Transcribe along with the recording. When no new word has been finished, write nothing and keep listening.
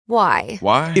Why?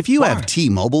 Why? If you have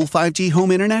T-Mobile 5G home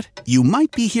internet, you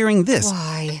might be hearing this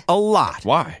Why? a lot.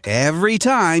 Why? Every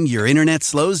time your internet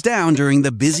slows down during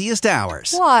the busiest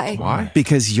hours. Why? Why?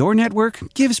 Because your network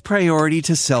gives priority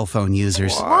to cell phone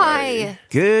users. Why?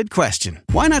 Good question.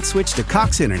 Why not switch to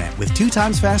Cox Internet with 2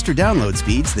 times faster download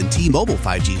speeds than T-Mobile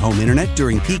 5G home internet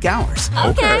during peak hours?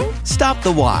 Okay. Stop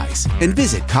the whys and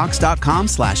visit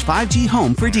cox.com/5G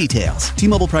home for details.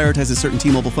 T-Mobile prioritizes certain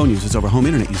T-Mobile phone users over home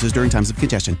internet users during times of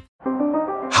congestion.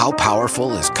 How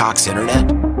powerful is Cox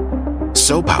Internet?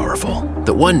 So powerful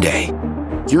that one day,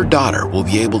 your daughter will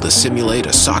be able to simulate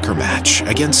a soccer match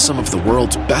against some of the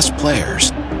world's best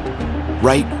players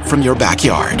right from your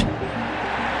backyard.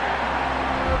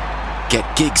 Get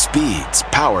gig speeds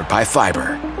powered by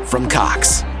fiber from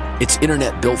Cox. It's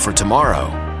internet built for tomorrow,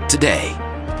 today.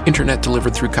 Internet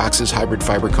delivered through Cox's hybrid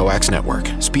fiber coax network.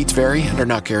 Speeds vary and are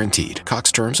not guaranteed.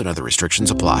 Cox terms and other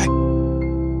restrictions apply.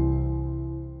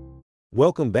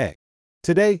 Welcome back.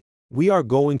 Today, we are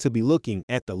going to be looking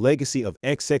at the legacy of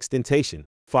XXXTentacion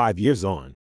 5 years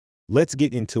on. Let's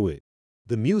get into it.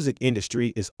 The music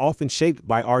industry is often shaped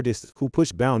by artists who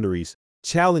push boundaries,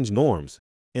 challenge norms,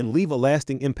 and leave a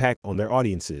lasting impact on their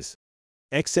audiences.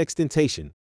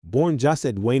 XXXTentacion, born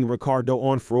José Dwayne Ricardo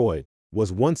Onfroy,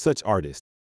 was one such artist.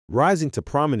 Rising to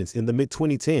prominence in the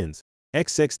mid-2010s,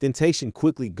 XXXTentacion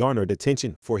quickly garnered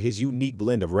attention for his unique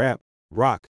blend of rap,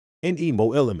 rock, and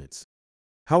emo elements.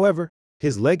 However,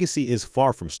 his legacy is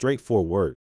far from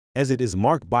straightforward, as it is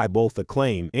marked by both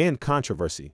acclaim and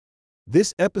controversy.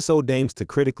 This episode aims to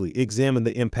critically examine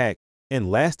the impact and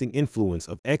lasting influence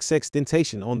of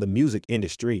XXXTentacion on the music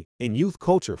industry and youth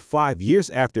culture 5 years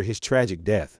after his tragic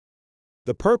death.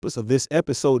 The purpose of this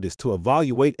episode is to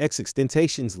evaluate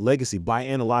XXXTentacion's legacy by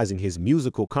analyzing his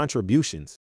musical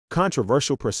contributions,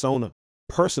 controversial persona,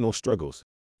 personal struggles,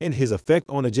 and his effect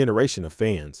on a generation of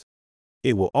fans.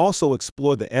 It will also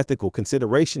explore the ethical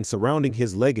considerations surrounding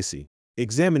his legacy,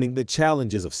 examining the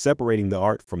challenges of separating the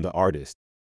art from the artist.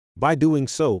 By doing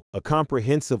so, a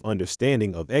comprehensive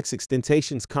understanding of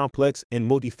XXXTentacion's complex and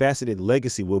multifaceted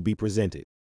legacy will be presented.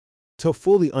 To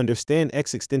fully understand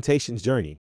XXXTentacion's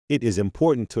journey, it is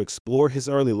important to explore his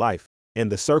early life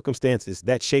and the circumstances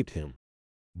that shaped him.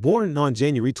 Born on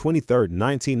January 23,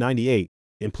 1998,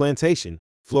 in Plantation,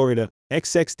 Florida,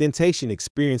 XXXTentacion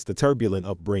experienced a turbulent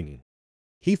upbringing.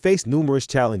 He faced numerous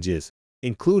challenges,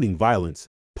 including violence,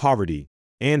 poverty,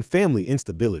 and family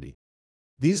instability.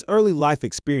 These early life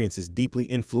experiences deeply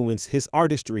influenced his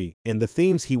artistry and the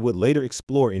themes he would later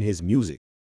explore in his music.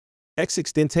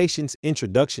 XXXTentacion's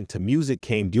introduction to music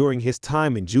came during his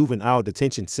time in juvenile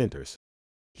detention centers.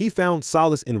 He found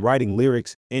solace in writing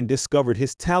lyrics and discovered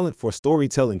his talent for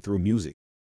storytelling through music.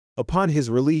 Upon his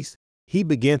release, he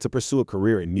began to pursue a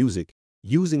career in music,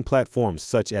 using platforms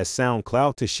such as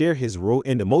SoundCloud to share his raw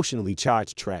and emotionally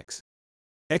charged tracks.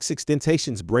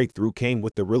 XXXTentacion's breakthrough came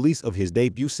with the release of his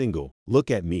debut single,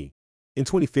 Look at Me, in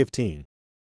 2015.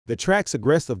 The track's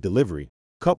aggressive delivery,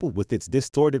 coupled with its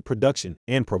distorted production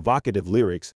and provocative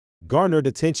lyrics, garnered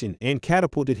attention and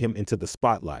catapulted him into the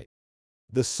spotlight.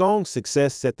 The song's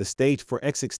success set the stage for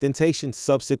XXXTentacion's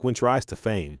subsequent rise to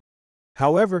fame.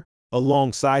 However,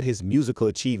 alongside his musical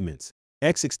achievements,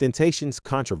 XXXTentacion's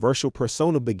controversial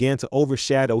persona began to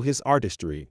overshadow his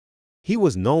artistry. He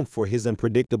was known for his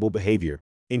unpredictable behavior,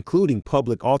 including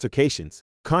public altercations,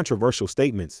 controversial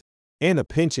statements, and a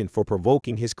penchant for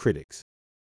provoking his critics.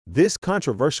 This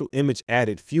controversial image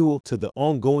added fuel to the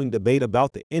ongoing debate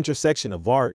about the intersection of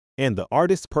art and the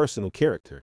artist's personal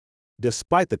character.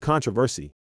 Despite the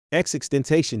controversy,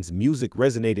 XXXTentacion's music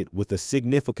resonated with a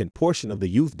significant portion of the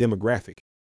youth demographic.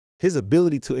 His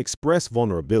ability to express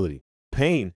vulnerability,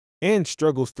 pain, and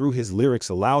struggles through his lyrics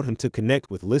allowed him to connect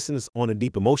with listeners on a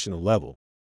deep emotional level.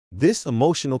 This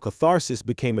emotional catharsis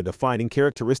became a defining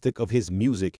characteristic of his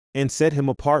music and set him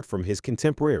apart from his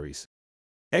contemporaries.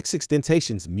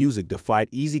 XXXTentacion's music defied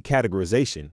easy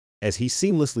categorization, as he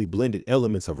seamlessly blended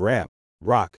elements of rap,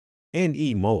 rock, and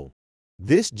emo.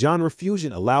 This genre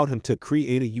fusion allowed him to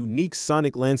create a unique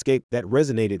sonic landscape that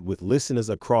resonated with listeners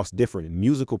across different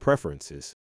musical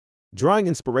preferences. Drawing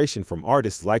inspiration from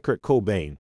artists like Kurt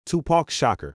Cobain, Tupac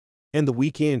Shakur, and The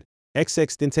Weeknd,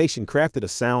 XXXTentacion crafted a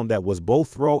sound that was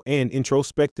both raw and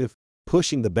introspective,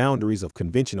 pushing the boundaries of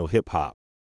conventional hip-hop.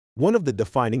 One of the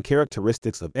defining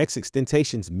characteristics of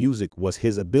XXXTentacion's music was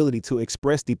his ability to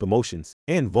express deep emotions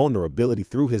and vulnerability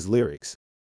through his lyrics.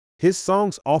 His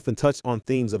songs often touched on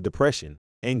themes of depression,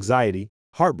 anxiety,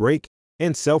 heartbreak,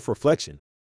 and self-reflection.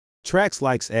 Tracks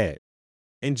like Sad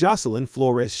and Jocelyn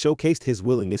Flores showcased his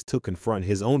willingness to confront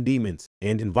his own demons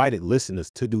and invited listeners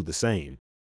to do the same.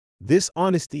 This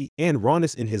honesty and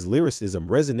rawness in his lyricism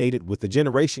resonated with the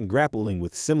generation grappling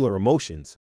with similar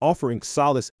emotions, offering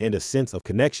solace and a sense of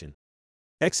connection.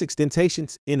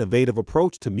 XXXTentacion's innovative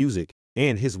approach to music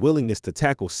and his willingness to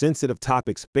tackle sensitive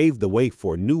topics paved the way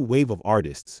for a new wave of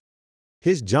artists.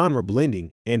 His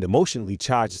genre-blending and emotionally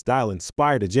charged style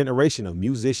inspired a generation of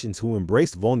musicians who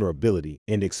embraced vulnerability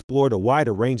and explored a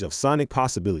wider range of sonic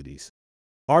possibilities.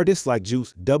 Artists like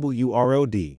Juice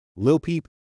WRLD, Lil Peep,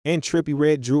 and Trippie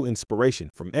Redd drew inspiration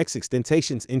from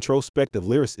XXXTentacion's introspective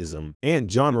lyricism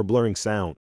and genre-blurring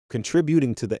sound,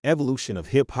 contributing to the evolution of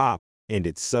hip-hop and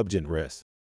its subgenres.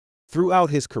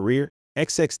 Throughout his career,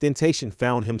 XXXTentacion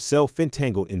found himself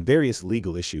entangled in various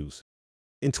legal issues.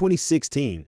 In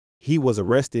 2016, he was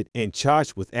arrested and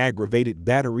charged with aggravated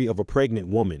battery of a pregnant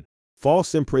woman,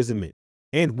 false imprisonment,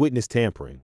 and witness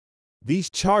tampering.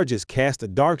 These charges cast a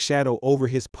dark shadow over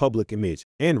his public image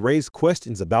and raised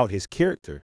questions about his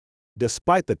character.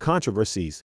 Despite the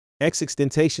controversies,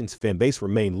 XXXTentacion's fanbase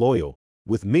remained loyal,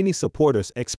 with many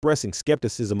supporters expressing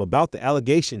skepticism about the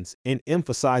allegations and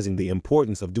emphasizing the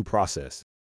importance of due process.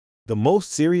 The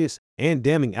most serious and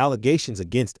damning allegations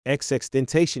against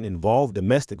XXXTentacion involved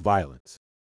domestic violence.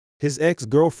 His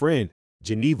ex-girlfriend,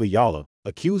 Geneva Yala,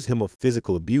 accused him of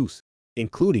physical abuse,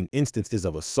 including instances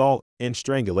of assault and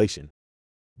strangulation.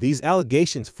 These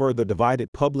allegations further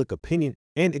divided public opinion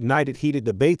and ignited heated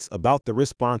debates about the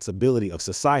responsibility of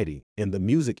society and the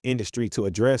music industry to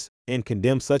address and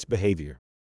condemn such behavior.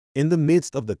 In the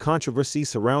midst of the controversy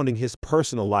surrounding his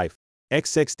personal life,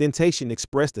 XXXTentacion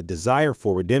expressed a desire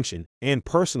for redemption and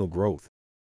personal growth.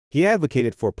 He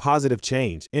advocated for positive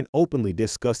change and openly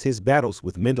discussed his battles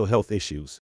with mental health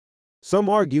issues. Some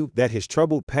argue that his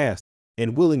troubled past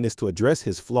and willingness to address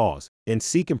his flaws and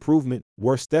seek improvement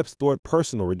were steps toward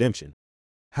personal redemption.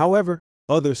 However,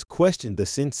 others questioned the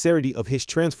sincerity of his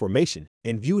transformation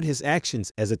and viewed his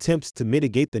actions as attempts to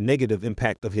mitigate the negative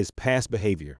impact of his past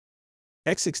behavior.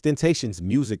 XXXTentacion's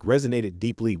music resonated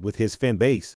deeply with his fan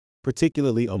base,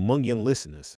 particularly among young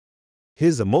listeners.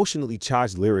 His emotionally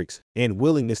charged lyrics and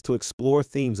willingness to explore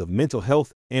themes of mental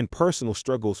health and personal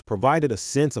struggles provided a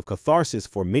sense of catharsis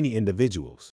for many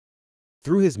individuals.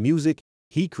 Through his music,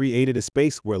 he created a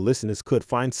space where listeners could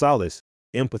find solace,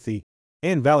 empathy,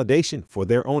 and validation for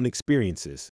their own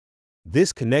experiences.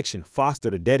 This connection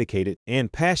fostered a dedicated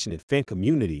and passionate fan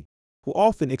community who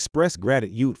often expressed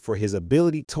gratitude for his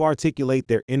ability to articulate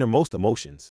their innermost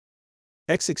emotions.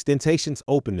 XXXTentacion's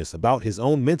openness about his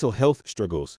own mental health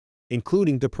struggles,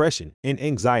 including depression and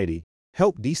anxiety,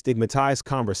 helped destigmatize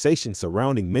conversations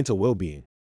surrounding mental well-being.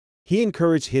 He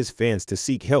encouraged his fans to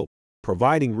seek help,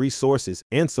 providing resources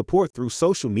and support through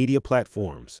social media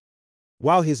platforms.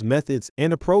 While his methods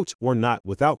and approach were not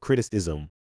without criticism,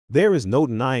 there is no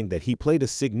denying that he played a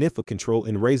significant role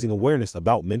in raising awareness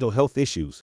about mental health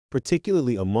issues,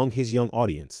 particularly among his young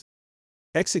audience.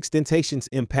 XXXTentacion's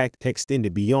impact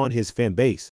extended beyond his fan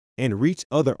base and reached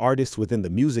other artists within the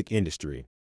music industry.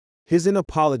 His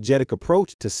unapologetic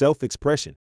approach to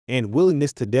self-expression and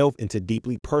willingness to delve into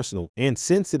deeply personal and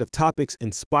sensitive topics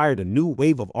inspired a new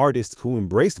wave of artists who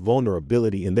embraced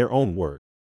vulnerability in their own work.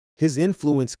 His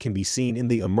influence can be seen in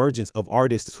the emergence of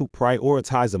artists who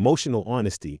prioritize emotional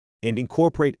honesty and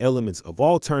incorporate elements of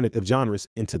alternative genres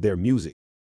into their music.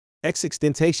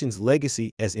 XXXTentacion's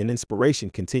legacy as an inspiration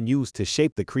continues to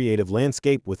shape the creative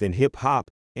landscape within hip-hop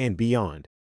and beyond.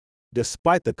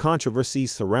 Despite the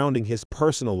controversies surrounding his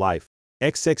personal life,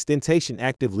 XXXTentacion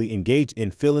actively engaged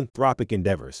in philanthropic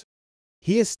endeavors.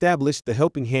 He established the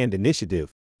Helping Hand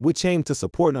Initiative, which aimed to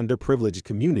support underprivileged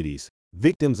communities,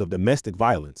 victims of domestic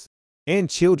violence, and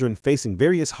children facing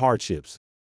various hardships.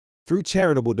 Through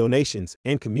charitable donations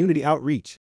and community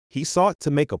outreach, he sought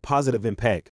to make a positive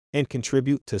impact and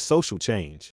contribute to social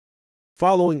change.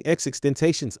 Following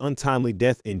XXXTentacion's untimely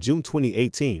death in June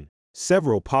 2018,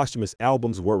 several posthumous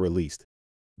albums were released.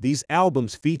 These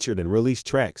albums featured unreleased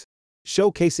tracks,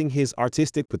 showcasing his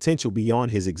artistic potential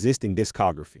beyond his existing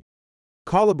discography.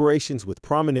 Collaborations with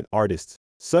prominent artists,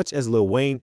 such as Lil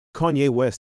Wayne, Kanye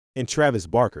West, and Travis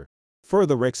Barker,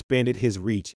 further expanded his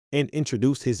reach and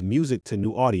introduced his music to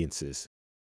new audiences.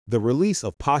 The release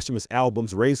of posthumous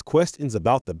albums raised questions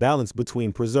about the balance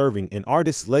between preserving an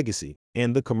artist's legacy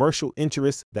and the commercial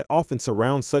interests that often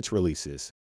surround such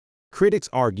releases. Critics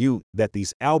argued that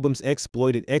these albums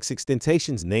exploited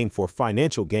XXXTentacion's name for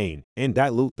financial gain and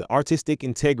dilute the artistic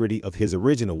integrity of his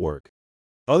original work.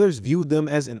 Others viewed them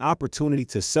as an opportunity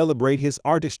to celebrate his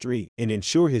artistry and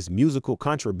ensure his musical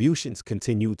contributions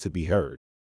continued to be heard.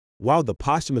 While the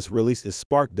posthumous releases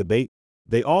sparked debate,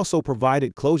 they also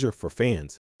provided closure for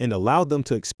fans and allowed them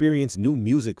to experience new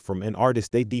music from an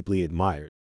artist they deeply admired.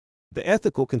 The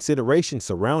ethical considerations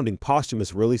surrounding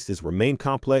posthumous releases remain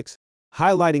complex,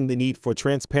 highlighting the need for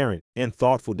transparent and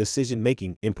thoughtful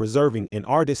decision-making in preserving an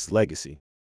artist's legacy.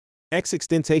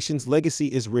 XXXTentacion's legacy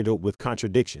is riddled with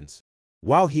contradictions.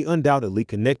 While he undoubtedly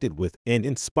connected with and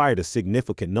inspired a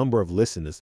significant number of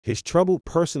listeners, his troubled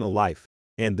personal life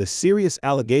and the serious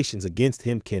allegations against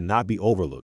him cannot be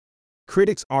overlooked.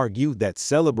 Critics argue that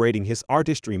celebrating his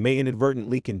artistry may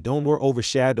inadvertently condone or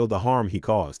overshadow the harm he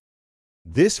caused.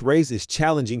 This raises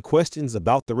challenging questions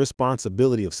about the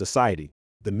responsibility of society,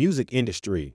 the music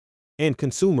industry, and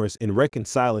consumers in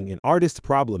reconciling an artist's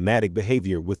problematic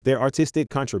behavior with their artistic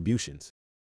contributions.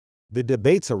 The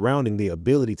debate surrounding the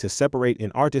ability to separate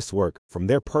an artist's work from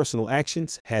their personal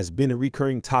actions has been a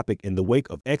recurring topic in the wake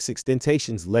of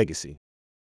XXXTentacion's legacy.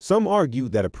 Some argue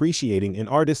that appreciating an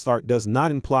artist's art does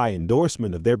not imply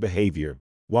endorsement of their behavior,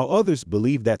 while others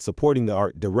believe that supporting the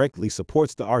art directly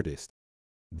supports the artist.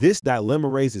 This dilemma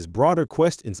raises broader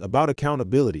questions about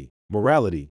accountability,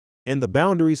 morality, and the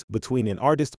boundaries between an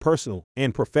artist's personal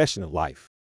and professional life.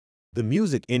 The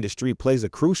music industry plays a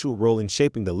crucial role in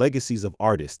shaping the legacies of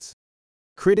artists.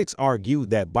 Critics argue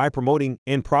that by promoting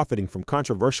and profiting from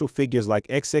controversial figures like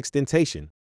XXXTentacion,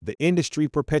 the industry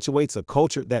perpetuates a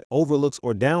culture that overlooks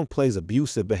or downplays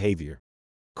abusive behavior.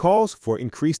 Calls for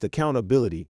increased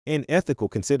accountability and ethical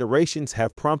considerations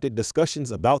have prompted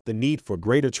discussions about the need for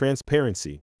greater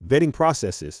transparency, vetting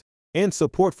processes, and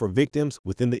support for victims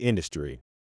within the industry.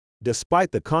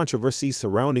 Despite the controversies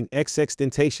surrounding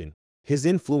XXXTentacion, his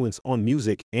influence on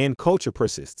music and culture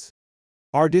persists.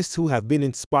 Artists who have been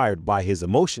inspired by his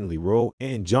emotionally raw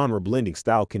and genre-blending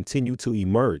style continue to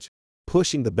emerge,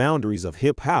 pushing the boundaries of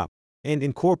hip-hop and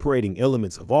incorporating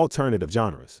elements of alternative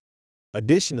genres.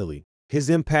 Additionally, his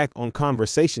impact on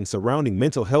conversations surrounding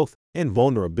mental health and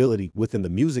vulnerability within the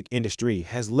music industry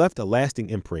has left a lasting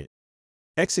imprint.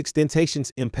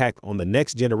 XXXTentacion's impact on the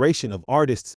next generation of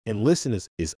artists and listeners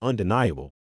is undeniable.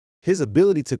 His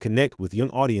ability to connect with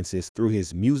young audiences through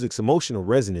his music's emotional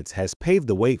resonance has paved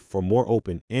the way for more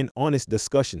open and honest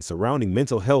discussions surrounding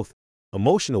mental health,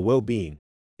 emotional well-being,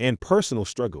 and personal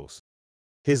struggles.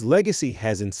 His legacy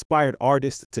has inspired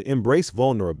artists to embrace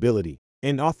vulnerability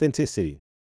and authenticity,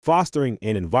 fostering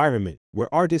an environment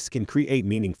where artists can create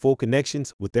meaningful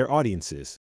connections with their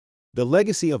audiences. The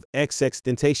legacy of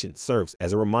XXXTentacion serves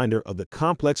as a reminder of the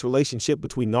complex relationship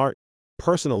between art,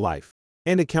 personal life,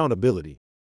 and accountability.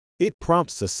 It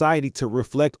prompts society to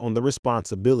reflect on the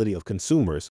responsibility of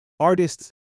consumers,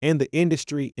 artists, and the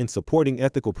industry in supporting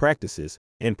ethical practices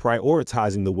and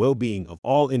prioritizing the well-being of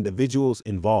all individuals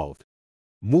involved.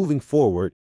 Moving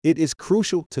forward, it is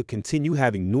crucial to continue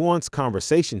having nuanced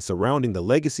conversations surrounding the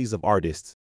legacies of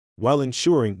artists, while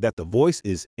ensuring that the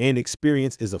voices and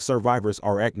experiences of survivors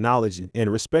are acknowledged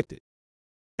and respected.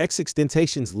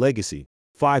 XXXTentacion's legacy,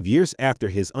 5 years after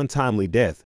his untimely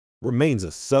death, remains a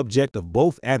subject of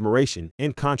both admiration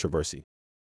and controversy.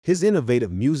 His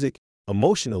innovative music,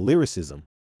 emotional lyricism,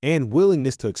 and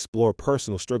willingness to explore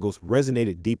personal struggles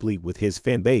resonated deeply with his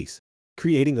fan base,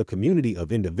 creating a community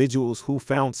of individuals who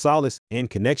found solace and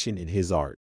connection in his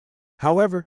art.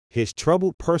 However, his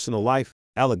troubled personal life,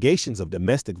 allegations of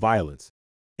domestic violence,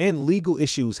 and legal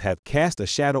issues have cast a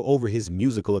shadow over his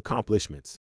musical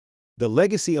accomplishments. The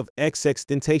legacy of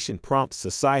XXXTentacion prompts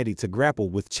society to grapple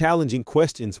with challenging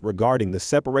questions regarding the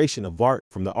separation of art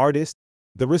from the artist,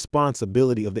 the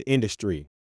responsibility of the industry,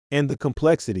 and the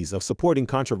complexities of supporting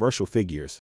controversial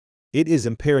figures. It is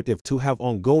imperative to have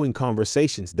ongoing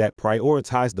conversations that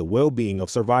prioritize the well-being of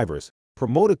survivors,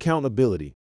 promote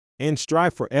accountability, and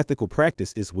strive for ethical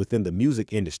practices within the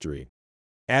music industry.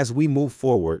 As we move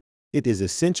forward, it is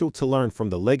essential to learn from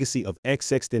the legacy of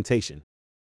XXXTentacion.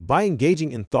 By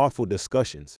engaging in thoughtful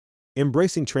discussions,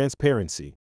 embracing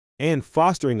transparency, and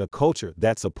fostering a culture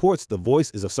that supports the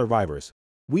voices of survivors,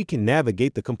 we can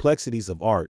navigate the complexities of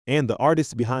art and the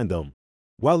artists behind them,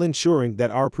 while ensuring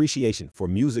that our appreciation for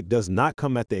music does not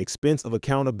come at the expense of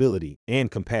accountability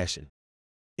and compassion.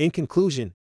 In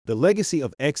conclusion, the legacy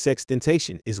of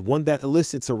XXXTentacion is one that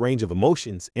elicits a range of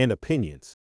emotions and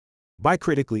opinions. By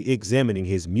critically examining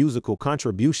his musical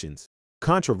contributions,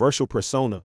 controversial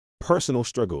persona, personal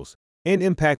struggles, and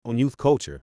impact on youth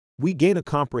culture, we gain a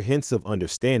comprehensive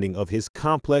understanding of his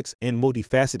complex and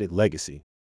multifaceted legacy.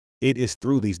 It is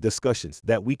through these discussions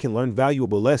that we can learn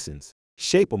valuable lessons,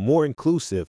 shape a more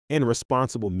inclusive and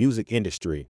responsible music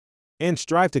industry, and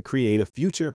strive to create a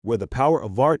future where the power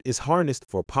of art is harnessed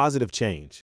for positive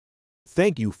change.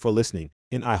 Thank you for listening,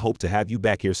 and I hope to have you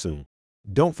back here soon.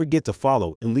 Don't forget to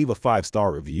follow and leave a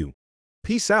 5-star review.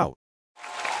 Peace out.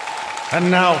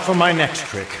 And now for my next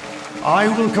trick. I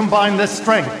will combine the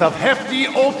strength of hefty,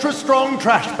 ultra-strong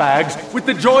trash bags with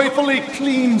the joyfully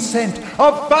clean scent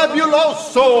of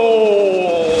Fabuloso!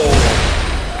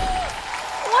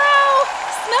 Wow!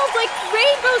 Smells like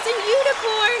rainbows and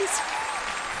unicorns!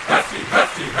 Hefty,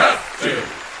 hefty,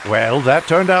 hefty! Well, that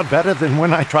turned out better than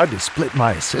when I tried to split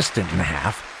my assistant in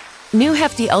half. New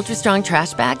Hefty Ultra Strong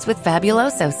trash bags with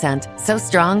Fabuloso scent. So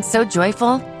strong, so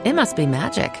joyful, it must be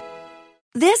magic.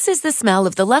 This is the smell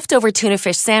of the leftover tuna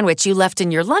fish sandwich you left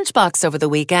in your lunchbox over the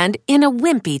weekend in a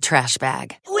wimpy trash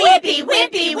bag. Wimpy,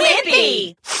 wimpy,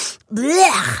 wimpy!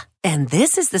 Blech! And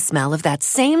this is the smell of that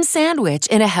same sandwich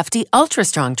in a Hefty Ultra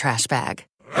Strong trash bag.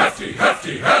 Hefty,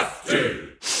 hefty, hefty!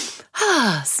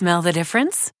 Ah, smell the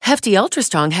difference? Hefty Ultra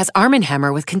Strong has Arm &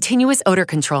 Hammer with continuous odor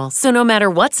control, so no matter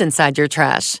what's inside your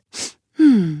trash,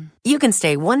 you can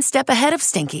stay one step ahead of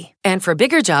stinky. And for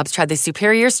bigger jobs, try the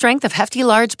superior strength of Hefty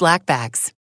Large Black Bags.